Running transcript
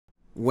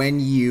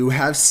When you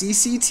have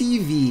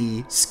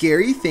CCTV,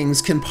 scary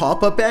things can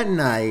pop up at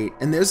night,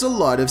 and there's a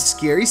lot of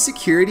scary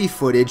security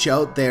footage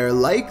out there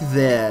like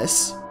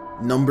this.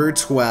 Number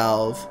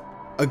 12.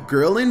 A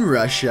girl in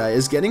Russia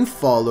is getting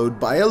followed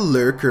by a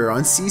lurker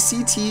on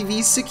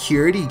CCTV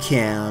security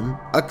cam.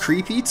 A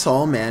creepy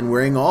tall man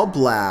wearing all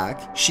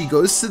black. She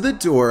goes to the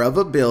door of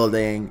a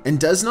building and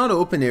does not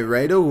open it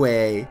right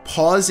away,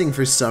 pausing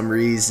for some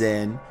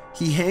reason.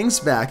 He hangs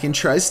back and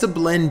tries to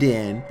blend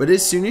in, but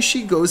as soon as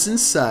she goes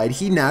inside,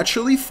 he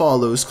naturally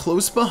follows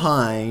close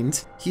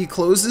behind. He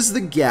closes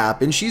the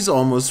gap and she's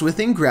almost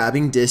within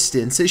grabbing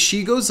distance as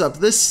she goes up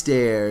the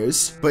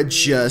stairs. But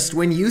just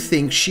when you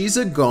think she's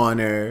a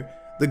goner,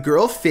 the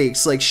girl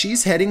fakes like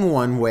she's heading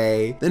one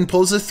way, then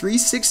pulls a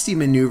 360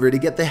 maneuver to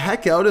get the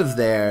heck out of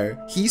there.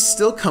 He's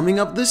still coming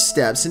up the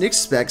steps and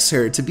expects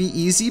her to be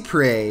easy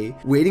prey,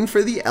 waiting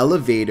for the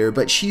elevator,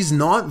 but she's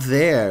not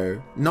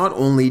there. Not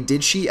only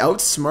did she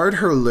outsmart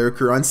her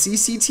lurker on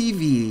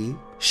CCTV,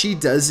 she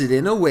does it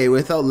in a way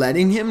without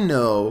letting him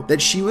know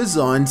that she was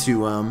on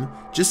to him.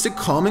 Just a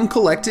calm and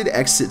collected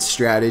exit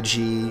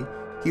strategy.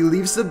 He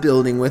leaves the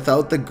building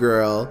without the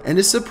girl and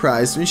is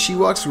surprised when she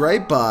walks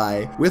right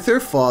by with her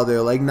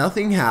father like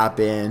nothing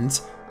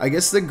happened. I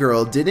guess the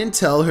girl didn't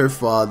tell her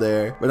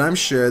father, but I'm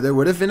sure there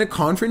would have been a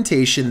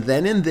confrontation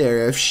then and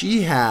there if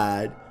she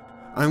had.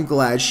 I'm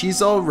glad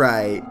she's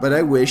alright, but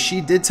I wish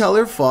she did tell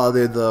her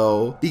father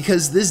though,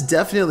 because this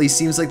definitely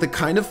seems like the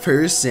kind of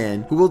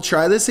person who will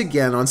try this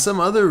again on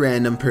some other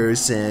random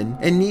person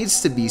and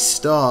needs to be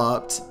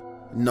stopped.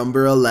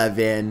 Number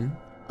 11.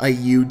 A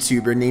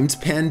YouTuber named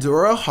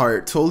Pandora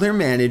Hart told her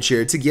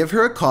manager to give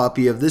her a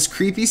copy of this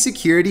creepy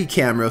security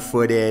camera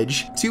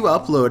footage to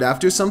upload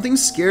after something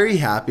scary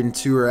happened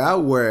to her at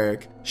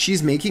work.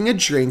 She's making a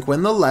drink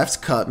when the left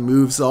cup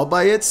moves all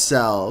by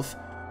itself.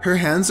 Her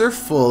hands are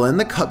full and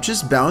the cup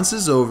just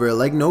bounces over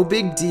like no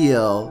big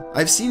deal.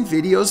 I've seen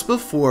videos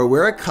before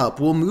where a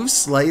cup will move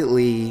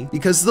slightly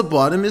because the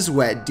bottom is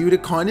wet due to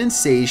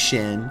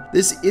condensation.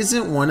 This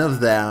isn't one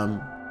of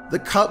them. The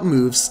cup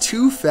moves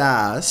too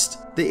fast.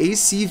 The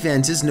AC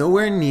vent is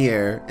nowhere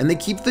near, and they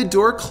keep the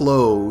door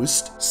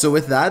closed. So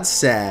with that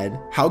said,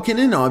 how can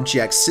an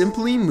object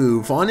simply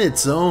move on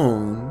its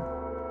own?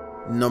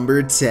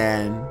 Number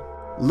 10.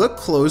 Look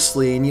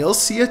closely and you'll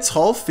see a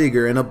tall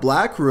figure in a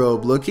black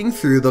robe looking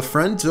through the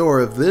front door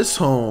of this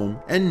home.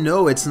 And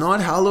no, it's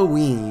not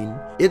Halloween.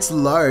 It's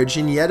large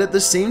and yet at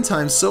the same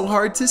time so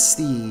hard to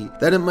see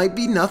that it might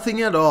be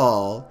nothing at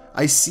all.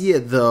 I see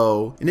it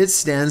though, and it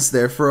stands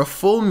there for a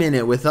full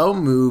minute without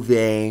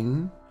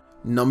moving.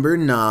 Number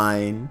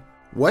 9.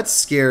 What's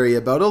scary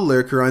about a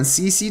lurker on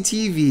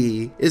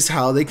CCTV is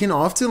how they can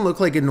often look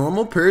like a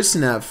normal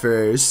person at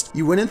first.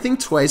 You wouldn't think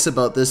twice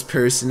about this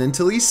person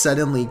until he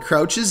suddenly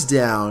crouches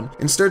down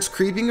and starts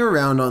creeping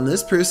around on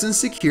this person's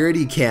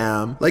security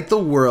cam like the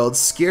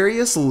world's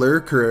scariest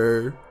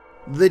lurker.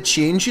 The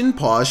change in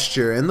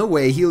posture and the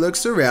way he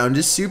looks around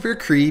is super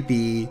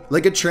creepy,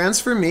 like a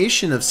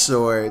transformation of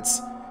sorts.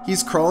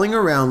 He's crawling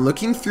around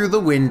looking through the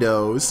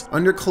windows,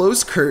 under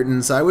closed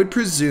curtains I would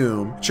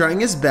presume, trying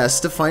his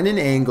best to find an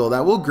angle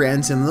that will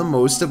grant him the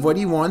most of what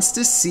he wants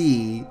to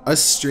see. A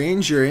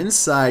stranger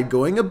inside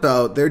going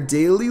about their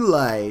daily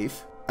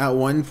life. At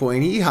one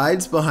point he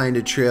hides behind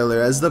a trailer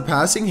as the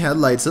passing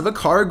headlights of a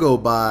car go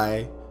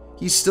by.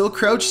 He's still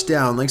crouched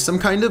down like some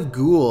kind of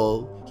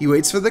ghoul. He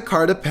waits for the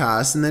car to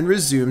pass and then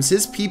resumes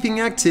his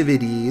peeping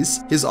activities.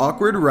 His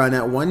awkward run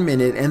at 1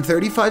 minute and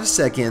 35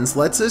 seconds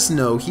lets us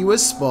know he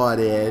was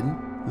spotted.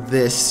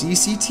 This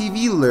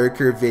CCTV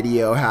lurker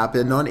video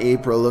happened on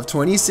April of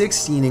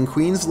 2016 in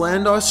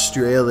Queensland,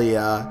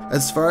 Australia.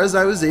 As far as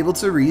I was able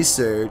to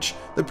research,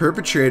 the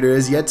perpetrator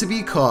is yet to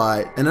be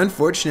caught, and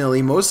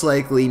unfortunately most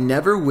likely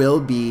never will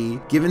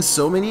be, given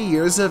so many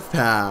years have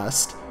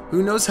passed.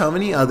 Who knows how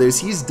many others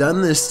he's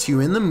done this to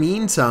in the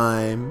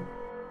meantime.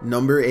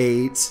 Number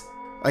 8.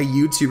 A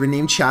YouTuber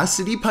named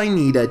Chastity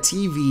Pineda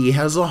TV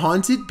has a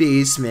haunted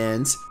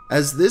basement.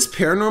 As this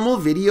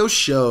paranormal video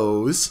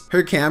shows,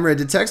 her camera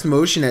detects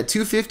motion at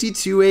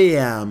 2:52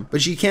 a.m.,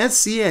 but she can't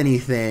see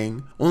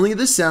anything, only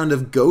the sound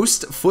of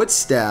ghost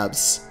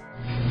footsteps.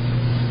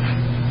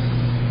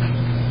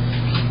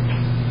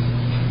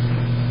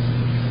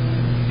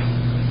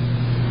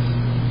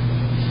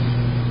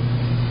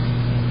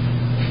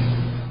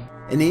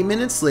 And 8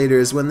 minutes later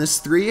is when this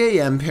 3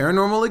 a.m.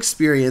 paranormal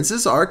experience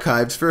is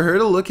archived for her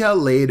to look at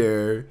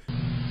later.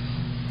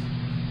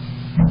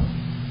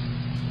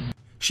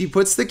 She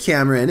puts the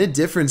camera in a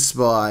different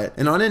spot,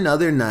 and on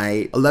another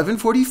night,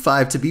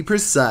 11:45 to be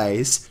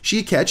precise,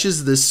 she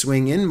catches the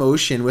swing in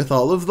motion with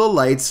all of the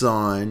lights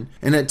on,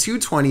 and at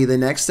 2:20 the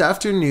next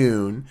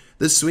afternoon,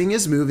 the swing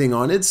is moving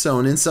on its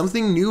own and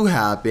something new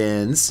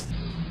happens.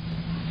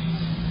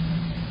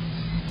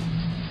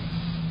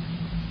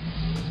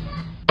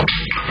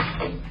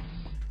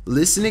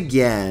 Listen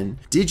again.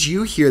 Did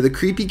you hear the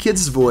creepy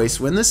kid's voice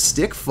when the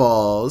stick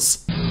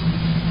falls?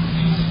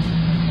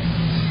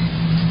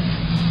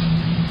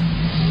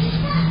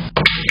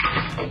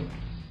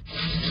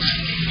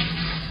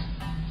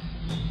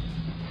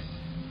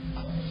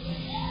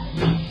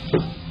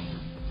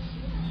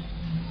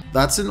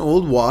 That's an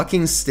old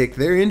walking stick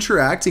they're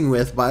interacting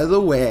with, by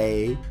the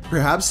way.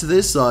 Perhaps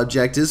this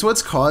object is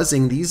what's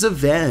causing these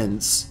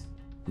events.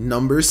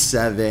 Number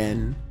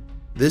 7.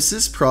 This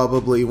is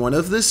probably one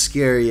of the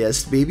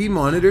scariest baby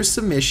monitor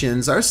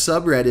submissions our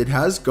subreddit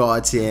has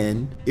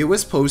gotten. It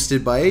was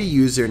posted by a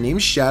user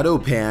named Shadow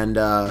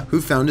Panda,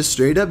 who found a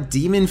straight up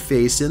demon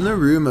face in the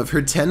room of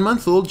her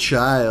 10-month-old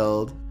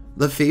child.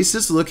 The face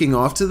is looking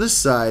off to the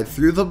side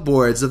through the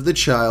boards of the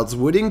child's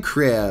wooden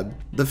crib.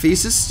 The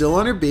face is still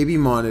on her baby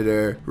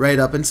monitor, right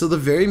up until the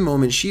very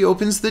moment she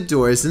opens the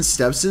doors and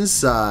steps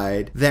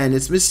inside. Then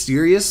it's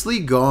mysteriously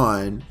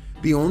gone.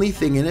 The only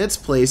thing in its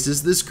place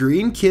is this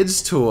green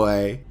kid's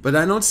toy, but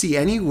I don't see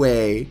any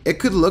way it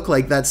could look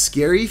like that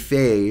scary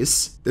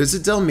face. There's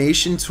a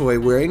Dalmatian toy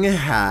wearing a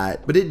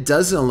hat, but it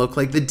doesn't look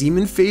like the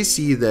demon face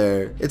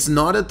either. It's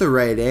not at the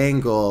right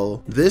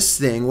angle. This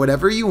thing,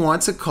 whatever you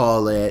want to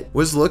call it,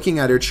 was looking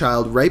at her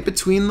child right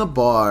between the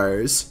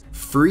bars.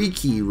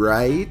 Freaky,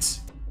 right?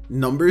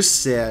 Number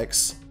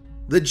 6.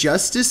 The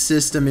justice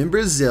system in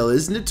Brazil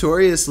is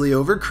notoriously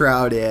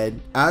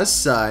overcrowded. As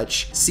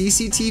such,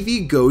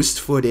 CCTV ghost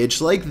footage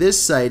like this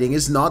sighting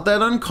is not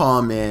that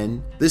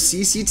uncommon. The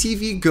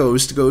CCTV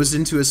ghost goes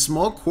into a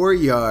small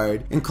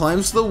courtyard and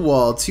climbs the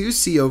wall to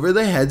see over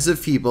the heads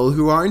of people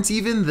who aren't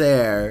even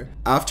there.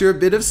 After a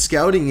bit of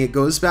scouting, it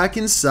goes back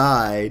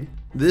inside.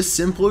 This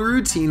simple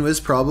routine was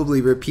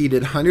probably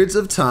repeated hundreds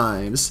of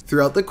times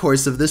throughout the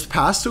course of this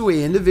passed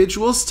away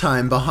individual's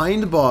time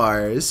behind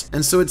bars,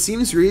 and so it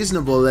seems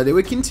reasonable that it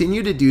would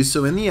continue to do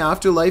so in the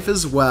afterlife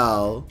as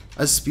well.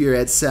 A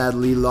spirit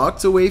sadly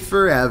locked away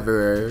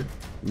forever.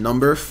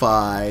 Number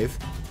 5.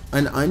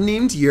 An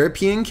unnamed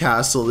European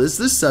castle is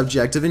the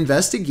subject of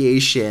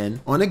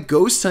investigation on a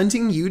ghost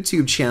hunting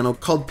YouTube channel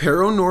called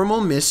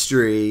Paranormal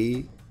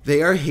Mystery.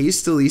 They are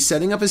hastily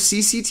setting up a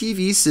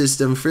CCTV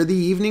system for the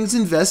evening's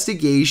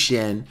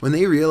investigation when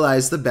they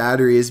realize the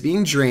battery is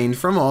being drained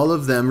from all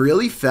of them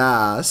really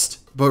fast.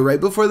 But right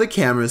before the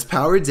cameras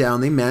power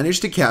down, they manage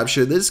to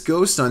capture this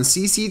ghost on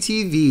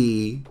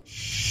CCTV.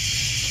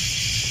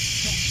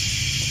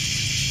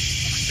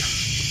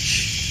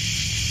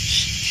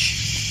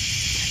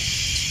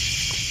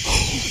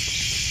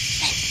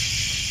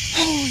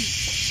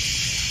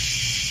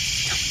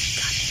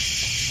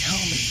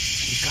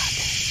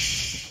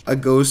 A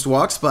ghost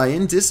walks by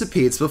and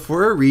dissipates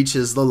before it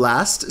reaches the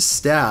last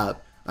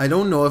step. I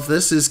don't know if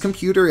this is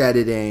computer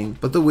editing,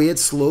 but the way it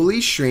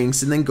slowly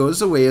shrinks and then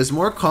goes away is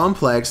more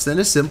complex than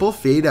a simple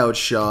fade out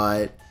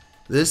shot.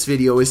 This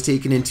video was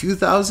taken in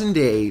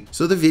 2008,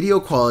 so the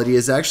video quality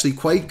is actually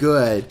quite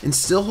good and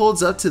still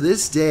holds up to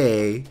this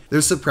day.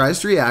 Their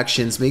surprised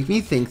reactions make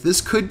me think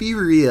this could be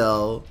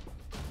real.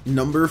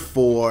 Number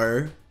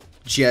 4.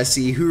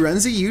 Jessie, who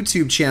runs a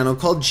YouTube channel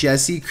called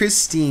Jessie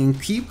Christine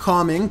Keep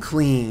Calm and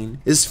Clean,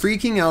 is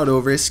freaking out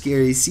over a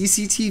scary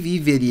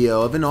CCTV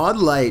video of an odd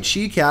light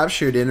she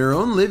captured in her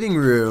own living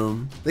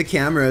room. The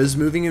camera is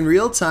moving in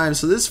real time,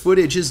 so this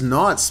footage is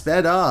not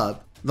sped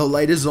up. The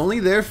light is only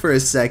there for a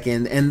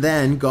second and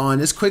then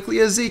gone as quickly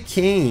as it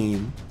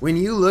came. When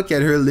you look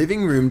at her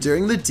living room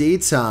during the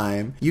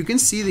daytime, you can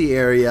see the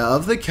area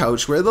of the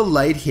couch where the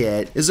light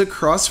hit is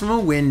across from a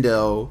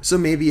window, so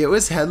maybe it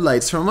was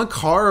headlights from a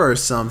car or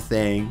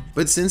something.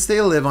 But since they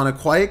live on a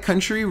quiet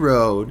country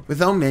road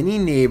without many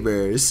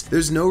neighbors,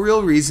 there's no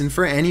real reason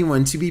for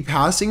anyone to be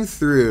passing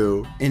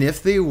through, and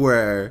if they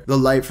were, the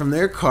light from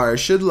their car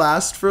should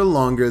last for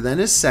longer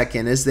than a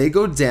second as they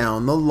go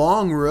down the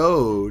long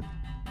road.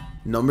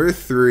 Number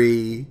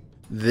 3.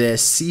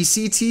 This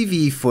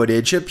CCTV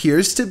footage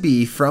appears to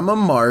be from a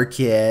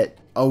market.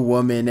 A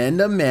woman and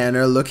a man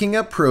are looking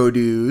at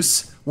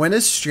produce when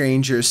a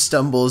stranger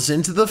stumbles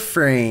into the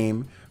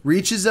frame,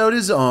 reaches out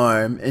his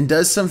arm, and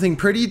does something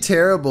pretty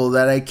terrible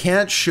that I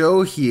can't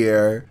show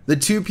here. The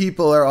two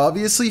people are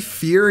obviously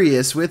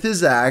furious with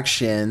his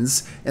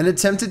actions and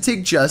attempt to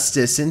take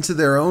justice into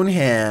their own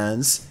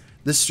hands.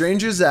 The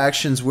stranger's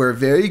actions were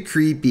very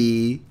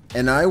creepy,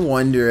 and I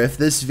wonder if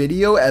this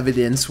video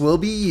evidence will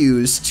be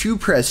used to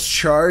press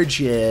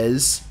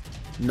charges.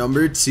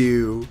 Number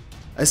 2.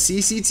 A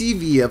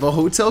CCTV of a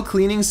hotel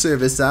cleaning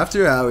service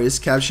after hours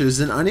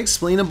captures an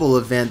unexplainable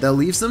event that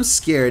leaves them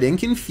scared and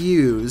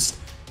confused.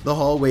 The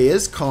hallway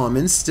is calm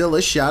and still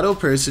a shadow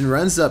person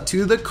runs up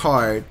to the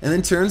cart and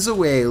then turns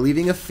away,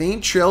 leaving a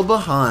faint trail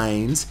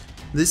behind.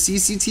 The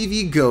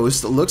CCTV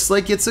ghost looks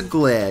like it's a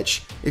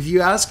glitch, if you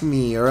ask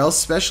me, or else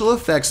special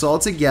effects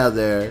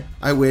altogether.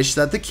 I wish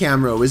that the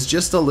camera was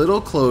just a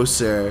little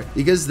closer,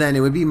 because then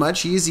it would be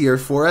much easier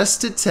for us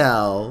to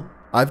tell.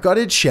 I've got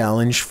a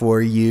challenge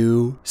for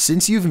you.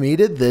 Since you've made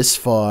it this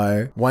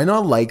far, why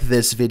not like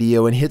this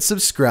video and hit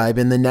subscribe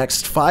in the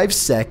next 5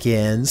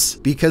 seconds?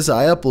 Because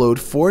I upload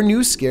 4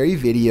 new scary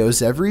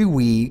videos every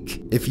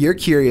week. If you're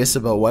curious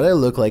about what I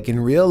look like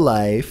in real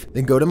life,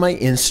 then go to my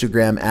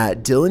Instagram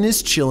at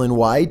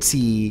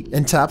DylanIsChillinYT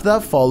and tap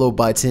that follow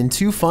button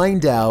to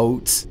find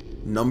out.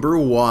 Number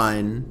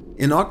 1.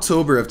 In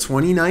October of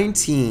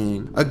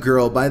 2019, a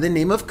girl by the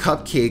name of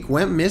Cupcake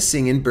went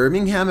missing in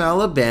Birmingham,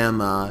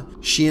 Alabama.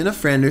 She and a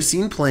friend are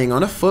seen playing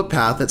on a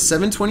footpath at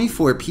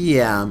 7:24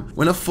 p.m.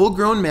 when a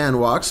full-grown man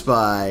walks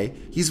by.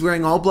 He's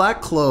wearing all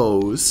black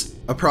clothes.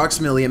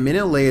 Approximately a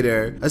minute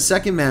later, a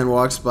second man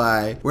walks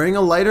by wearing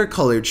a lighter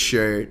colored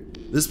shirt.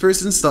 This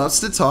person stops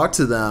to talk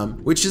to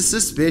them, which is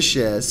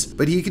suspicious,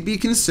 but he could be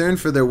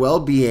concerned for their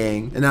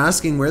well-being and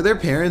asking where their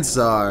parents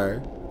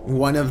are.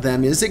 One of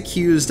them is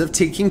accused of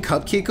taking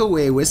Cupcake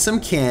away with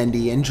some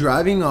candy and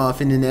driving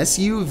off in an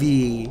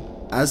SUV.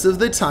 As of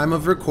the time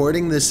of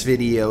recording this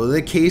video,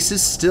 the case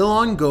is still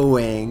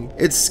ongoing.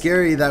 It's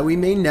scary that we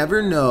may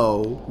never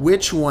know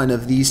which one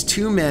of these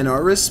two men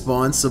are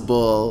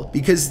responsible,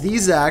 because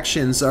these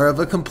actions are of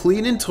a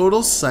complete and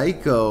total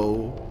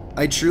psycho.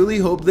 I truly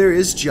hope there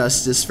is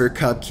justice for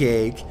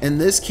Cupcake,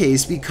 and this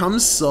case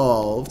becomes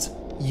solved.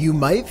 You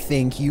might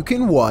think you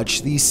can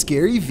watch these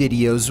scary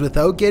videos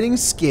without getting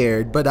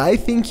scared, but I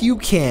think you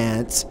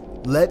can't.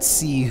 Let's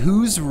see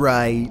who's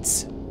right.